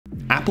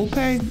Apple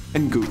Pay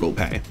and Google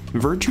Pay.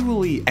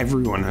 Virtually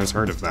everyone has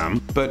heard of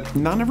them, but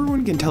not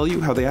everyone can tell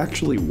you how they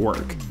actually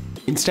work.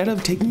 Instead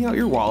of taking out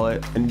your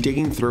wallet and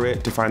digging through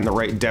it to find the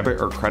right debit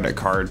or credit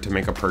card to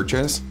make a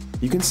purchase,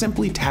 you can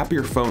simply tap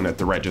your phone at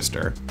the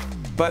register.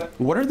 But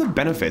what are the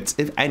benefits,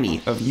 if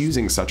any, of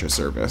using such a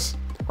service?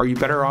 Are you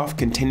better off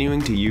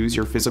continuing to use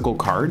your physical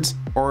cards,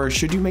 or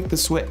should you make the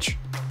switch?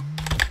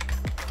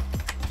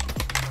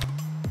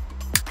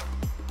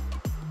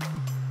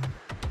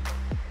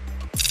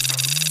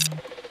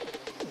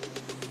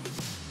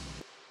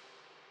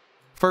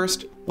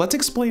 First, let's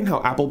explain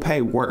how Apple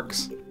Pay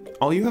works.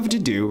 All you have to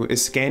do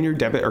is scan your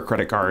debit or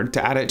credit card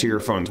to add it to your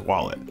phone's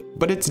wallet.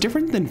 But it's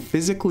different than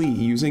physically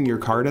using your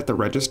card at the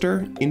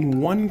register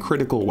in one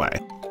critical way.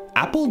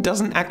 Apple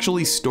doesn't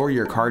actually store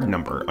your card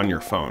number on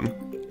your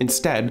phone.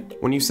 Instead,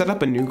 when you set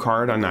up a new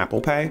card on Apple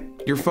Pay,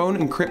 your phone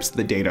encrypts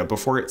the data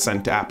before it's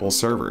sent to Apple's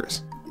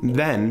servers.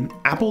 Then,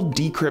 Apple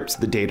decrypts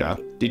the data,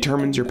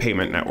 determines your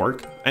payment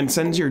network, and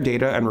sends your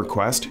data and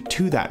request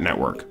to that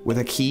network with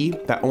a key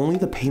that only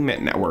the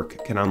payment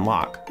network can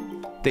unlock.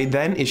 They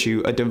then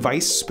issue a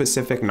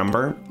device-specific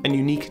number and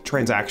unique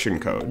transaction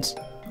codes.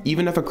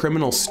 Even if a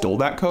criminal stole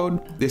that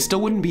code, they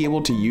still wouldn't be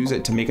able to use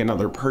it to make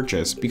another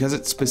purchase because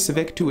it's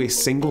specific to a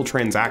single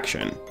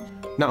transaction.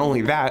 Not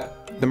only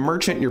that, the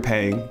merchant you're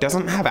paying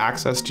doesn't have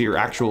access to your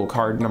actual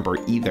card number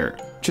either,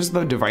 just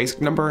the device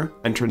number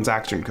and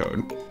transaction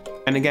code.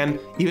 And again,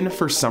 even if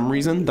for some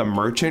reason the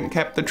merchant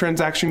kept the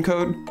transaction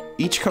code,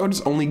 each code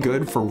is only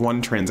good for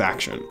one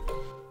transaction.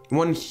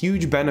 One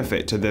huge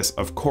benefit to this,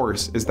 of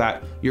course, is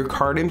that your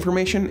card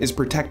information is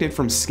protected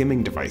from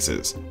skimming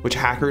devices, which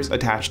hackers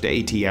attach to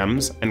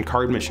ATMs and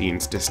card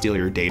machines to steal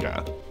your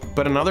data.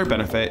 But another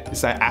benefit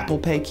is that Apple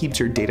Pay keeps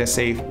your data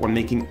safe when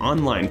making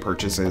online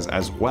purchases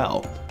as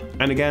well.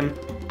 And again,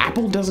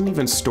 Apple doesn't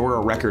even store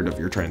a record of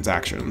your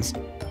transactions.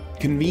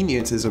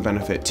 Convenience is a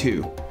benefit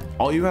too.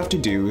 All you have to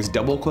do is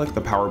double-click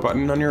the power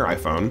button on your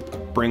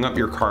iPhone, bring up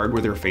your card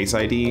with your Face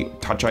ID,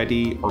 Touch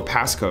ID, or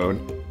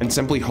passcode, and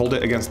simply hold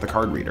it against the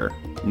card reader.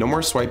 No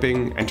more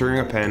swiping, entering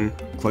a PIN,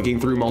 clicking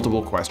through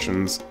multiple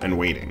questions, and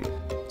waiting.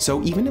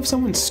 So even if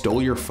someone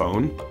stole your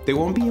phone, they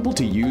won't be able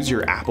to use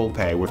your Apple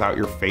Pay without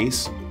your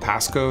face,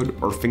 passcode,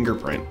 or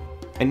fingerprint.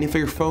 And if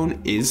your phone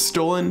is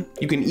stolen,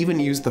 you can even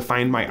use the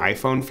Find My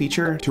iPhone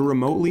feature to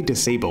remotely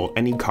disable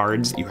any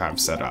cards you have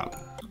set up.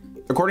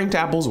 According to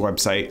Apple's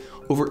website,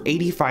 over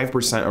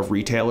 85% of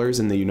retailers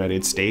in the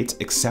United States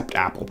accept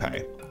Apple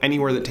Pay,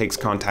 anywhere that takes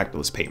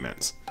contactless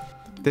payments.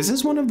 This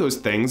is one of those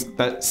things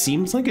that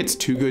seems like it's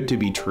too good to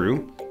be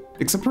true,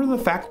 except for the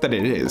fact that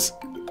it is.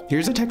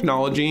 Here's a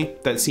technology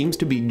that seems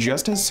to be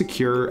just as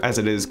secure as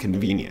it is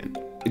convenient.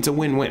 It's a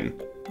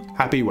win-win.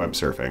 Happy web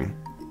surfing.